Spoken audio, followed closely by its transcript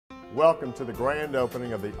Welcome to the grand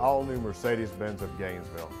opening of the all-new Mercedes-Benz of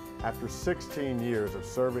Gainesville. After 16 years of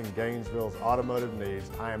serving Gainesville's automotive needs,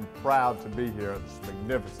 I am proud to be here at this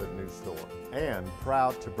magnificent new store and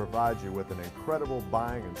proud to provide you with an incredible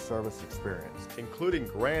buying and service experience, including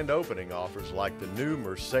grand opening offers like the new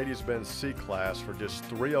Mercedes-Benz C-Class for just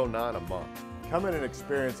 $309 a month. Come in and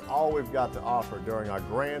experience all we've got to offer during our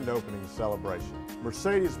grand opening celebration.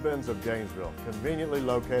 Mercedes-Benz of Gainesville, conveniently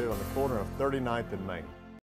located on the corner of 39th and Main.